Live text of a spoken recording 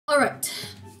Alright,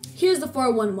 here's the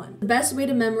 411. The best way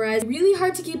to memorize, really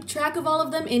hard to keep track of all of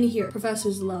them in here.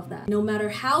 Professors love that. No matter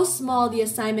how small the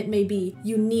assignment may be,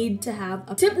 you need to have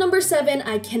a tip. Number 7,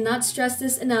 I cannot stress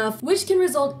this enough, which can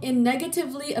result in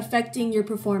negatively affecting your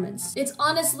performance. It's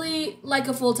honestly like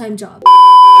a full-time job.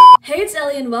 Hey, it's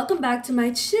Ellie and welcome back to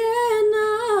my channel.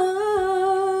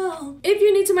 If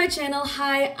you're new to my channel,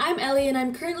 hi, I'm Ellie and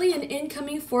I'm currently an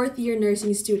incoming 4th year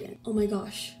nursing student. Oh my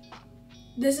gosh.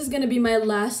 This is gonna be my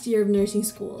last year of nursing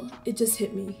school. It just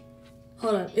hit me.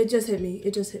 Hold up, it just hit me.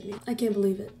 I can't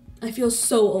believe it. I feel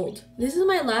so old. This is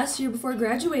my last year before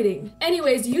graduating.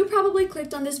 Anyways, you probably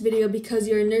clicked on this video because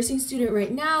you're a nursing student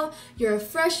right now, you're a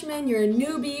freshman, you're a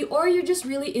newbie, or you're just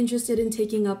really interested in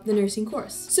taking up the nursing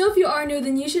course. So if you are new,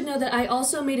 then you should know that I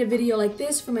also made a video like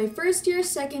this for my 1st year,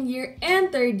 2nd year, and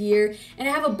 3rd year, and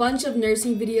I have a bunch of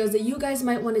nursing videos that you guys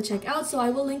might want to check out, so I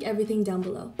will link everything down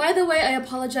below. By the way, I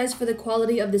apologize for the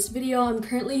quality of this video. I'm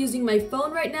currently using my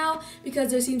phone right now because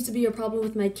there seems to be a problem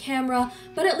with my camera,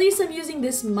 but at least I'm using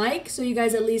this mic so you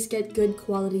guys at least get good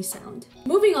quality sound.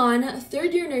 Moving on,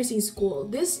 3rd year nursing school.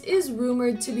 This is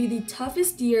rumored to be the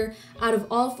toughest year out of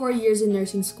all 4 years in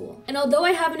nursing school. And although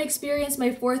I haven't experienced my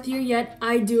 4th year yet,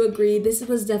 I do agree this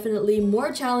was definitely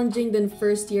more challenging than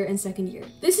 1st year and 2nd year.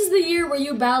 This is the year where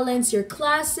you balance your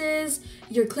classes,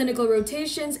 your clinical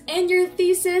rotations, and your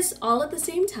thesis all at the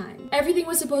same time. Everything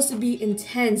was supposed to be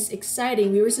intense,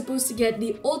 exciting. We were supposed to get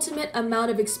the ultimate amount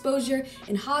of exposure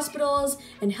in hospitals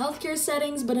and healthcare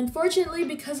settings, but unfortunately,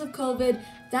 because of COVID,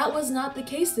 that was not the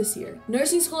case this year.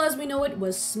 Nursing school as we know it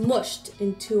was smushed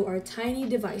into our tiny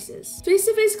devices.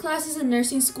 Face-to-face classes in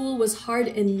nursing school was hard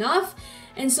enough,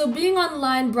 and so being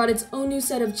online brought its own new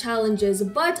set of challenges,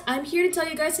 but I'm here to tell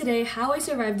you guys today how I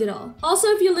survived it all. Also,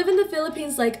 if you live in the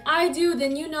Philippines like I do,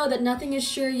 then you know that nothing is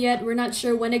sure yet. We're not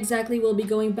sure when exactly we'll be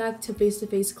going back to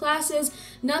face-to-face classes.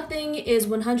 Nothing is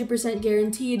 100%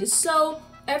 guaranteed, so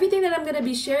everything that I'm going to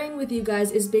be sharing with you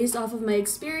guys is based off of my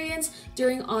experience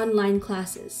during online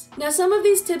classes. Now, some of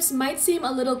these tips might seem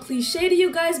a little cliche to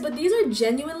you guys, but these are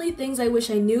genuinely things I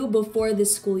wish I knew before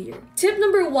this school year. Tip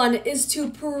number 1 is to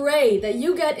pray that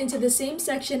you get into the same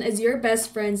section as your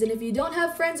best friends, and if you don't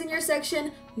have friends in your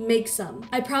section, make some.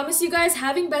 I promise you guys,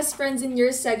 having best friends in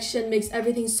your section makes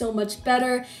everything so much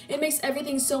better. It makes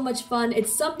everything so much fun.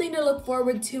 It's something to look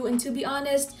forward to, and to be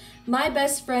honest, my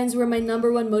best friends were my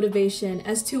 #1 motivation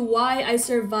as to why I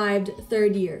survived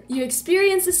 3rd year. You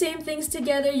experience the same things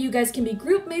together, you guys can be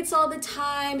group mates all the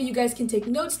time, you guys can take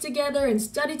notes together and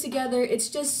study together. It's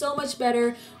just so much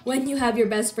better when you have your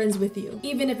best friends with you,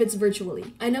 even if it's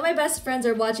virtually. I know my best friends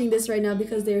are watching this right now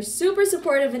because they're super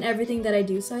supportive in everything that I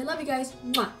do, so I love you guys.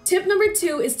 Mwah. Tip number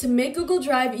 2 is to make Google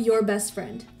Drive your best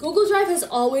friend. Google Drive has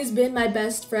always been my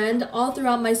best friend all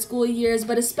throughout my school years,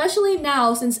 but especially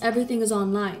now since everything is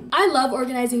online. I love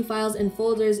organizing files and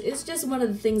folders. It's just one of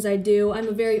the things I do. I'm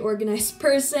a very organized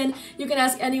person. You can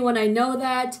ask anyone I know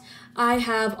that. I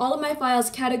have all of my files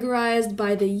categorized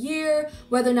by the year,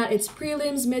 whether or not it's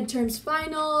prelims, midterms,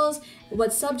 finals,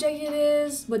 what subject it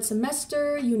is, what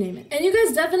semester, you name it. And you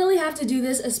guys definitely have to do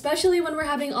this, especially when we're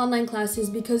having online classes,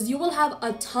 because you will have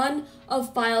a ton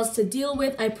of files to deal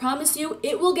with. I promise you,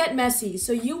 it will get messy.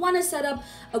 So you want to set up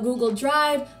a Google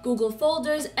Drive, Google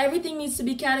folders, everything needs to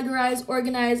be categorized,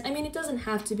 organized. I mean, it doesn't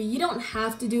have to be. You don't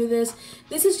have to do this.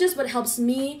 This is just what helps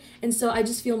me, and so I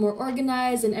just feel more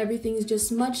organized and everything is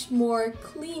just much more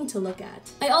clean to look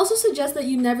at. I also suggest that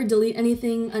you never delete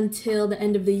anything until the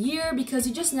end of the year because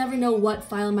you just never know what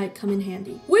file might come in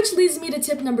handy. Which leads me to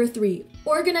tip number 3.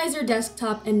 Organize your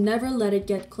desktop and never let it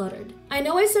get cluttered. I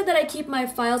know I said that I keep my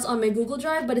files on my Google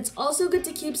Drive, but it's also good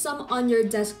to keep some on your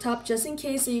desktop just in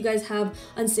case so you guys have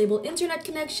unstable internet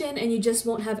connection and you just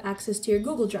won't have access to your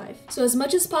Google Drive. So as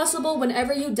much as possible,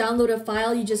 whenever you download a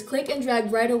file, you just click and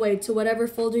drag right away to whatever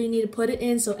folder you need to put it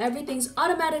in so everything's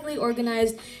automatically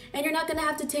organized and you're not gonna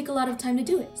have to take a lot of time to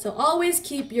do it. So always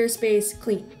keep your space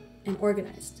clean and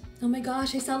organized. Oh my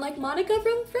gosh, I sound like Monica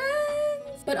from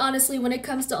Friends! But honestly, when it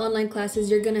comes to online classes,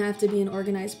 you're gonna have to be an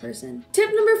organized person. Tip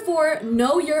number 4,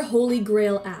 know your holy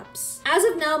grail apps. As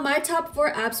of now, my top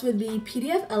 4 apps would be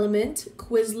PDF Element,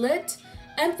 Quizlet,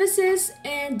 Emphasis,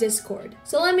 and Discord.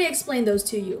 So let me explain those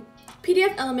to you.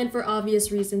 PDF Element for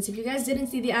obvious reasons. If you guys didn't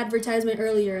see the advertisement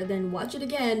earlier, then watch it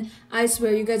again. I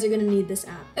swear you guys are gonna need this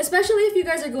app. Especially if you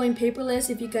guys are going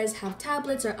paperless, if you guys have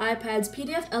tablets or iPads,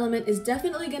 PDF Element is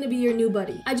definitely gonna be your new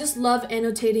buddy. I just love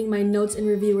annotating my notes and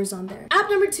reviewers on there. App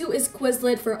number 2 is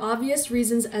Quizlet for obvious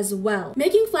reasons as well.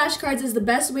 Making flashcards is the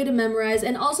best way to memorize,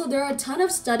 and also there are a ton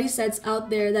of study sets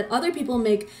out there that other people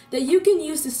make that you can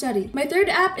use to study. My third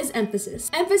app is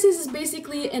Emphasis. Emphasis is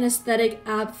basically an aesthetic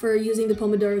app for using the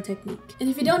Pomodoro technique. technique. And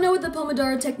if you don't know what the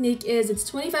Pomodoro technique is, it's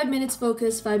 25 minutes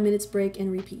focus, 5 minutes break,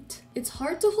 and repeat. It's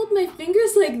hard to hold my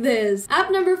fingers like this.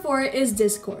 App number 4 is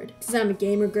Discord. Because I'm a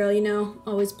gamer girl, you know,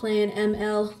 always playing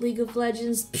ML, League of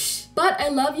Legends, psh. But I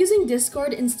love using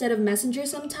Discord instead of Messenger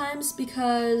sometimes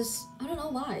because I don't know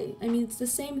why. I mean, it's the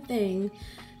same thing.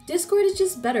 Discord is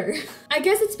just better. I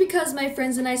guess it's because my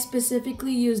friends and I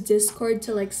specifically use Discord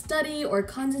to like study or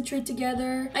concentrate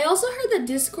together. I also heard that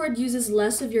Discord uses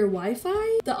less of your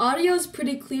Wi-Fi. The audio is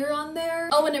pretty clear on there.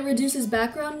 Oh, and it reduces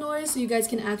background noise so you guys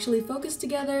can actually focus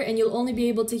together and you'll only be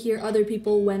able to hear other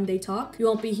people when they talk. You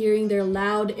won't be hearing their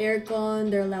loud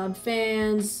aircon, their loud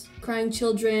fans, crying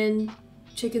children,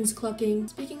 chickens clucking.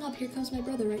 Speaking up, here comes my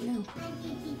brother right now.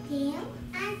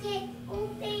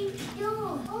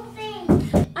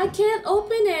 I can't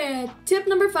open it! Tip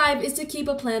number 5 is to keep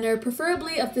a planner,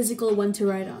 preferably a physical one to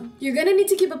write on. You're gonna need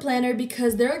to keep a planner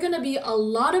because there are gonna be a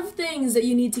lot of things that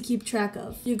you need to keep track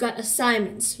of. You've got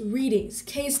assignments, readings,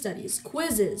 case studies,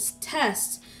 quizzes,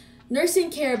 tests,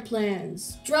 nursing care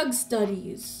plans, drug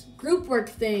studies, group work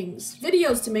things,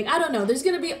 videos to make, I don't know, there's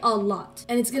gonna be a lot.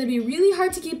 And it's gonna be really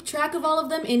hard to keep track of all of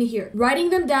them in here. Writing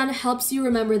them down helps you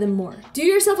remember them more. Do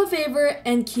yourself a favor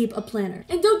and keep a planner.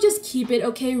 And don't just keep it,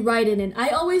 okay, write it in. I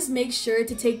always make sure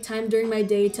to take time during my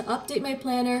day to update my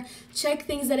planner, check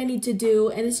things that I need to do,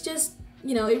 and it's just,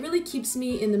 you know, it really keeps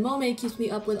me in the moment, it keeps me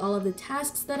up with all of the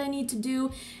tasks that I need to do,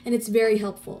 and it's very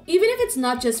helpful. Even if it's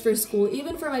not just for school,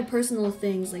 even for my personal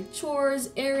things like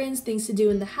chores, errands, things to do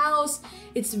in the house,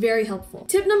 it's very helpful.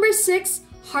 Tip number 6,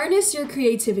 harness your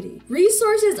creativity.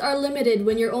 Resources are limited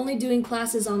when you're only doing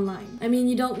classes online. I mean,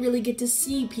 you don't really get to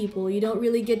see people, you don't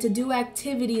really get to do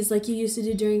activities like you used to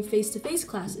do during face-to-face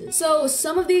classes. So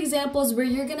some of the examples where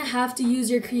you're gonna have to use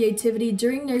your creativity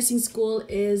during nursing school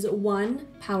is 1,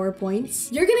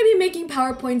 PowerPoints. You're gonna be making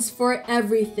PowerPoints for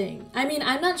everything. I mean,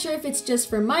 I'm not sure if it's just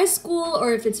for my school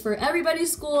or if it's for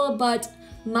everybody's school, but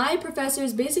my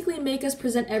professors basically make us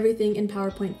present everything in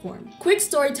PowerPoint form. Quick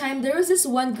story time, there was this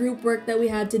one group work that we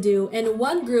had to do, and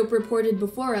one group reported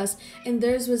before us, and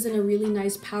theirs was in a really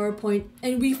nice PowerPoint,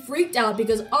 and we freaked out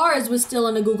because ours was still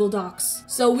on a Google Docs.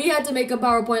 So we had to make a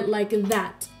PowerPoint like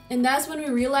that. And that's when we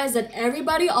realized that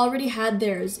everybody already had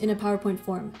theirs in a PowerPoint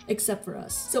form, except for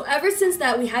us. So ever since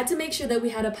that, we had to make sure that we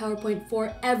had a PowerPoint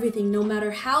for everything, no matter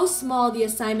how small the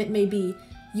assignment may be,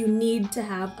 you need to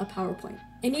have a PowerPoint.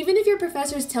 And even if your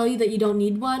professors tell you that you don't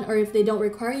need one, or if they don't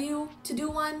require you to do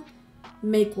one,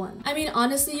 make one. I mean,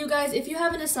 honestly, you guys, if you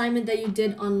have an assignment that you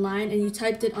did online and you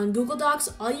typed it on Google Docs,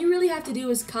 all you really have to do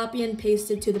is copy and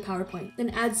paste it to the PowerPoint, then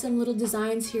add some little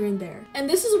designs here and there. And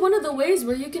this is one of the ways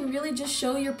where you can really just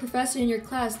show your professor in your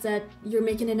class that you're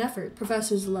making an effort.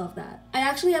 Professors love that. I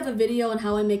actually have a video on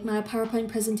how I make my PowerPoint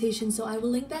presentation, so I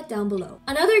will link that down below.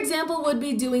 Another example would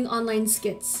be doing online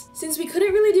skits. Since we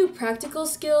couldn't really do practical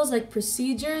skills like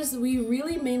procedures, we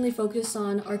really mainly focus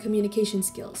on our communication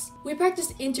skills. We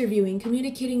practiced interviewing,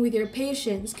 communicating with your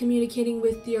patients, communicating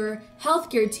with your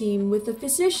healthcare team, with the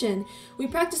physician. We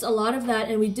practiced a lot of that,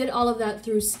 and we did all of that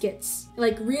through skits,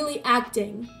 like really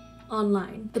acting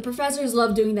online. The professors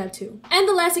love doing that too. And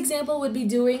the last example would be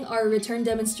doing our return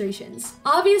demonstrations.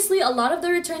 Obviously, a lot of the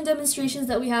return demonstrations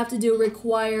that we have to do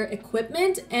require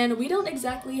equipment, and we don't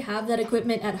exactly have that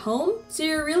equipment at home. So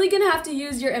you're really gonna have to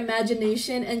use your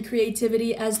imagination and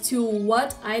creativity as to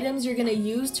what items you're gonna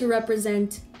use to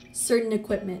represent certain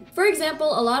equipment. For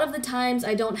example, a lot of the times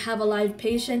I don't have a live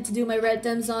patient to do my red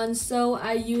dems on, so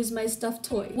I use my stuffed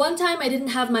toy. One time I didn't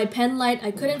have my pen light,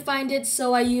 I couldn't find it,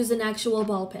 so I used an actual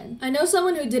ball pen. I know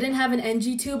someone who didn't have an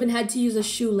NG tube and had to use a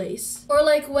shoelace. Or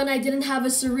like when I didn't have a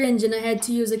syringe and I had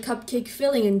to use a cupcake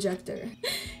filling injector.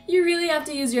 You really have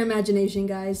to use your imagination,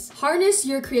 guys. Harness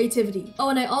your creativity. Oh,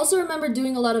 and I also remember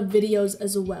doing a lot of videos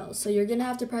as well, so you're gonna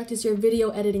have to practice your video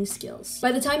editing skills.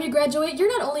 By the time you graduate, you're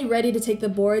not only ready to take the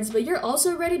boards, but you're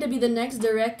also ready to be the next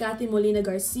direct Kathy Molina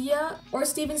Garcia or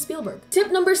Steven Spielberg.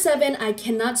 Tip number 7, I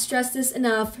cannot stress this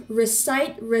enough,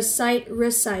 recite, recite,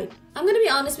 recite. I'm gonna be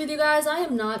honest with you guys, I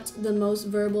am not the most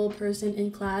verbal person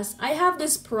in class. I have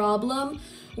this problem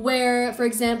where, for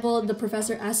example, the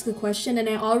professor asks a question and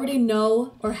I already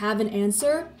know or have an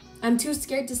answer. I'm too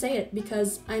scared to say it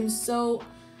because I'm so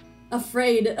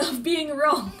afraid of being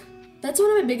wrong. That's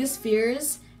one of my biggest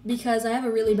fears because I have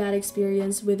a really bad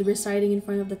experience with reciting in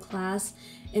front of the class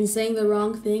and saying the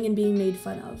wrong thing and being made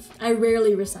fun of. I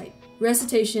rarely recite.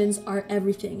 Recitations are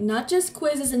everything. Not just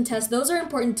quizzes and tests, those are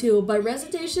important too, but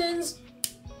recitations,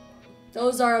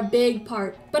 Those are a big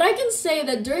part. But I can say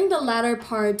that during the latter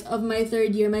part of my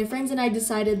 3rd year, my friends and I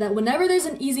decided that whenever there's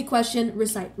an easy question,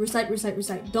 recite.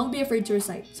 Don't be afraid to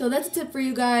recite. So that's a tip for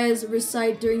you guys.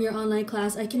 Recite during your online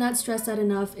class. I cannot stress that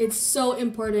enough. It's so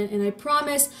important, and I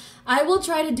promise I will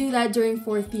try to do that during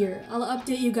 4th year. I'll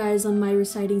update you guys on my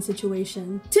reciting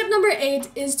situation. Tip number 8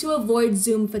 is to avoid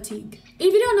Zoom fatigue.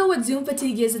 If you don't know what Zoom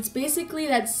fatigue is, it's basically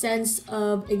that sense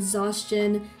of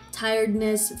exhaustion,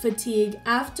 tiredness, fatigue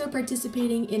after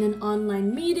participating in an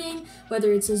online meeting,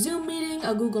 whether it's a Zoom meeting,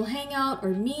 a Google Hangout, or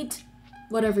Meet,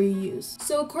 whatever you use.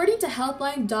 So according to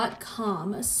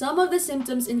healthline.com, some of the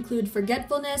symptoms include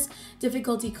forgetfulness,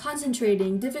 difficulty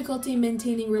concentrating, difficulty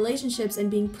maintaining relationships and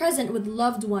being present with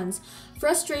loved ones,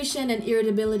 frustration and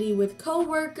irritability with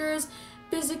coworkers,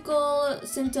 physical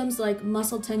symptoms like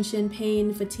muscle tension,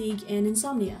 pain, fatigue, and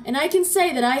insomnia. And I can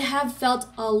say that I have felt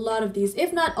a lot of these,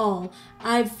 if not all.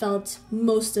 I've felt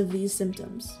most of these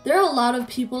symptoms. There are a lot of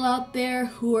people out there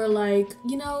who are like,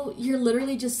 you know, you're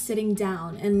literally just sitting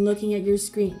down and looking at your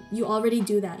screen. You already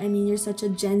do that. I mean, you're such a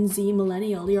Gen Z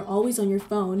millennial. You're always on your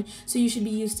phone, so you should be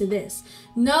used to this.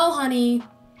 No, honey.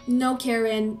 No,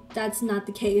 Karen. That's not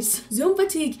the case. Zoom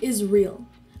fatigue is real.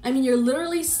 I mean, you're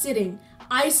literally sitting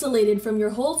isolated from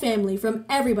your whole family, from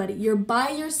everybody. You're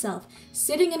by yourself,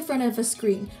 sitting in front of a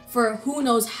screen for who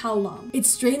knows how long. It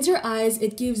strains your eyes,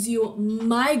 it gives you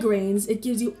migraines, it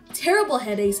gives you terrible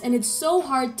headaches, and it's so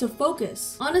hard to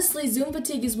focus. Honestly, Zoom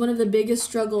fatigue is one of the biggest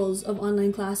struggles of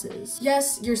online classes.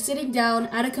 Yes, you're sitting down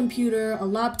at a computer, a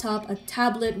laptop, a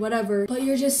tablet, whatever, but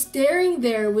you're just staring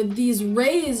there with these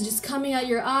rays just coming at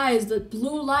your eyes, the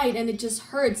blue light, and it just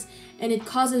hurts. And it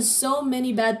causes so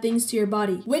many bad things to your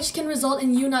body, which can result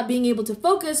in you not being able to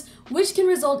focus, which can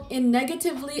result in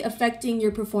negatively affecting your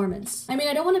performance. I mean,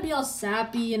 I don't want to be all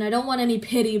sappy and I don't want any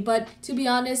pity, but to be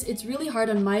honest, it's really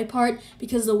hard on my part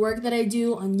because the work that I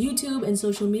do on YouTube and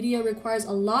social media requires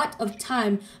a lot of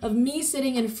time of me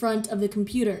sitting in front of the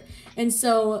computer. And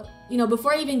so, you know,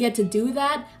 before I even get to do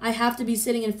that, I have to be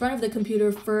sitting in front of the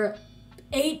computer for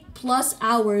 8+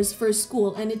 hours for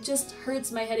school, and it just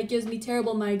hurts my head. It gives me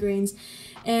terrible migraines,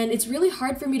 and it's really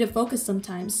hard for me to focus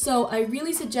sometimes. So I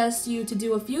really suggest you to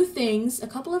do a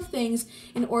couple of things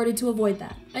in order to avoid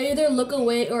that. I either look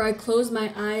away or I close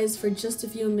my eyes for just a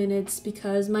few minutes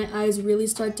because my eyes really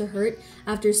start to hurt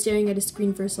after staring at a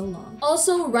screen for so long.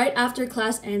 Also, right after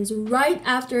class ends,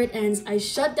 I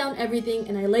shut down everything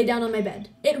and I lay down on my bed.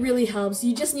 It really helps.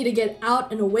 You just need to get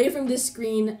out and away from this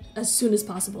screen as soon as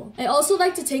possible. I also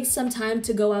like to take some time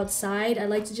to go outside. I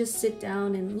like to just sit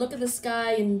down and look at the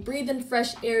sky and breathe in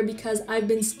fresh air because I've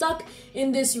been stuck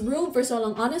in this room for so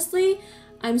long. Honestly,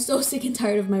 I'm so sick and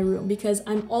tired of my room because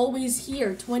I'm always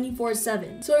here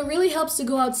 24/7. So it really helps to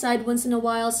go outside once in a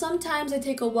while. Sometimes I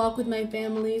take a walk with my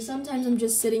family. Sometimes I'm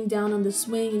just sitting down on the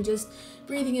swing and just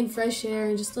breathing in fresh air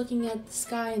and just looking at the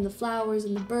sky and the flowers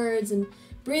and the birds and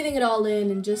breathing it all in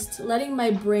and just letting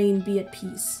my brain be at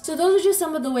peace. So those are just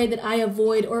some of the way that I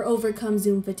avoid or overcome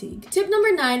Zoom fatigue. Tip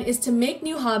number 9 is to make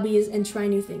new hobbies and try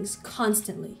new things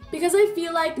constantly. Because I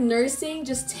feel like nursing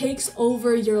just takes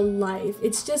over your life.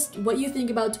 It's just what you think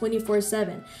about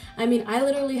 24/7. I mean, I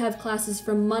literally have classes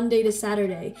from Monday to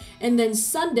Saturday, and then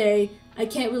Sunday, I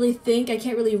can't really think, I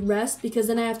can't really rest because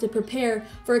then I have to prepare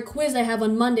for a quiz I have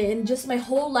on Monday, and just my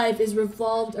whole life is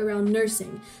revolved around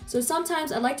nursing. So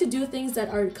sometimes I like to do things that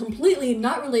are completely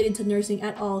not related to nursing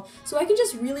at all, so I can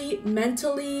just really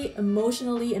mentally,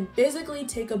 emotionally, and physically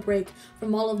take a break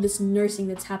from all of this nursing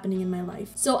that's happening in my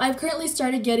life. So I've currently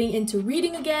started getting into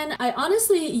reading again. I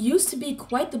honestly used to be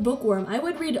quite the bookworm. I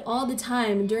would read all the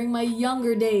time during my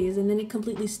younger days, and then it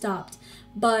completely stopped.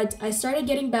 But I started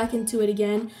getting back into it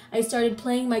again. I started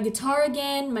playing my guitar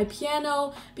again, my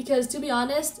piano, because to be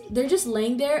honest, they're just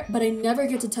laying there, but I never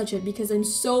get to touch it because I'm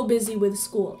so busy with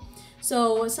school.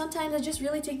 So sometimes I just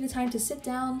really take the time to sit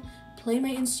down, play my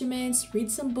instruments, read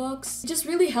some books. It just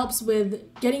really helps with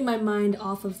getting my mind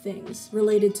off of things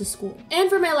related to school. And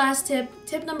for my last tip,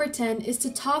 tip number 10 is to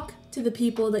talk to the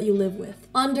people that you live with.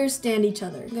 Understand each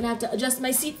other. I'm gonna have to adjust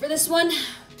my seat for this one.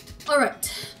 All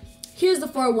right. Here's the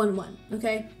 411,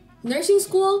 okay? Nursing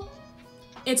school,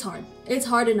 it's hard. It's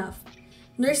hard enough.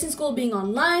 Nursing school being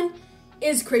online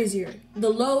is crazier.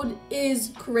 The load is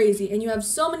crazy, and you have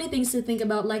so many things to think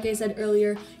about. Like I said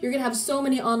earlier, you're gonna have so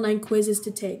many online quizzes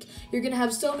to take. You're gonna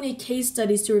have so many case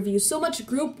studies to review, so much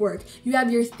group work. You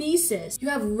have your thesis, you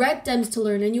have retdems to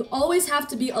learn, and you always have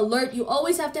to be alert. You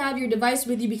always have to have your device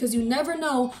with you because you never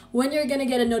know when you're gonna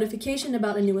get a notification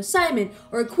about a new assignment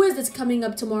or a quiz that's coming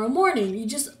up tomorrow morning. You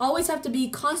just always have to be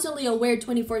constantly aware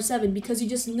 24/7 because you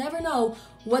just never know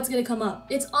what's gonna come up.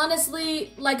 It's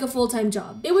honestly like a full-time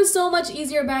job. It was so much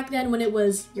easier back then when it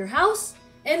was your house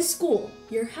and school.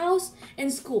 Your house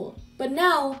and school. But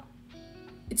now,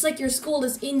 it's like your school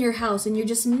is in your house and you're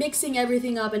just mixing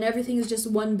everything up and everything is just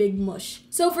one big mush.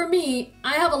 So for me,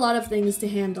 I have a lot of things to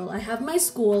handle. I have my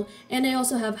school and I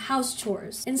also have house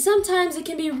chores. And sometimes it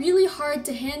can be really hard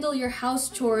to handle your house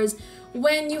chores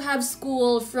when you have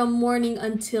school from morning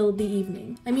until the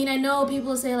evening. I mean, I know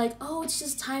people say like, oh, it's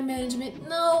just time management.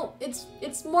 No,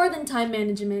 it's more than time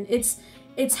management.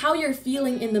 It's how you're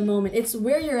feeling in the moment. It's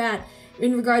where you're at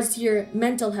in regards to your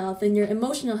mental health and your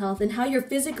emotional health and how you're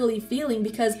physically feeling,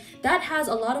 because that has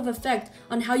a lot of effect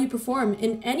on how you perform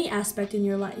in any aspect in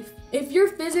your life. If you're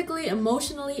physically,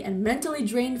 emotionally, and mentally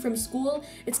drained from school,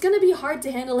 it's gonna be hard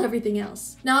to handle everything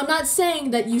else. Now, I'm not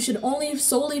saying that you should only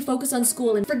solely focus on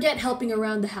school and forget helping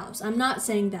around the house. I'm not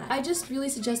saying that. I just really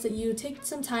suggest that you take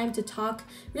some time to talk,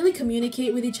 really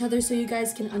communicate with each other so you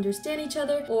guys can understand each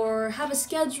other, or have a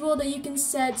schedule that you can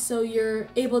set so you're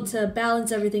able to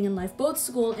balance everything in life, both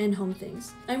school and home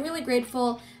things. I'm really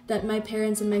grateful that my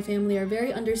parents and my family are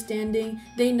very understanding.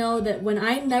 They know that when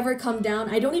I never come down,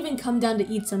 I don't even come down to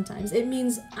eat sometimes. It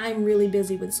means I'm really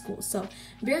busy with school. So I'm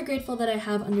very grateful that I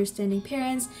have understanding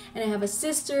parents and I have a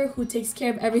sister who takes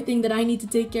care of everything that I need to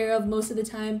take care of most of the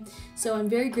time. So I'm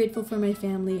very grateful for my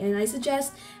family, and I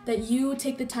suggest that you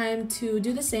take the time to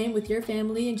do the same with your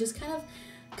family and just kind of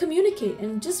communicate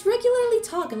and just regularly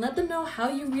talk and let them know how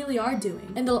you really are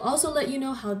doing. And they'll also let you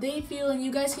know how they feel, and you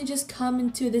guys can just come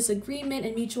into this agreement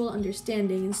and mutual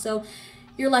understanding. And so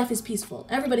your life is peaceful.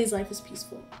 Everybody's life is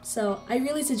peaceful. So I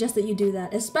really suggest that you do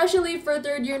that, especially for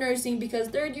third year nursing, because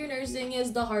third year nursing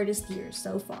is the hardest year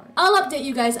so far. I'll update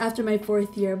you guys after my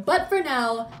fourth year, but for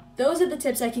now, those are the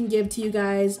tips I can give to you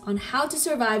guys on how to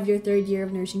survive your third year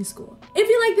of nursing school. If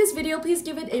you like this video, please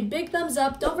give it a big thumbs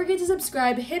up. Don't forget to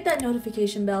subscribe, hit that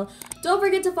notification bell. Don't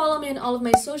forget to follow me on all of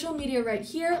my social media right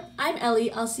here. I'm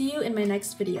Ellie. I'll see you in my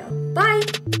next video. Bye!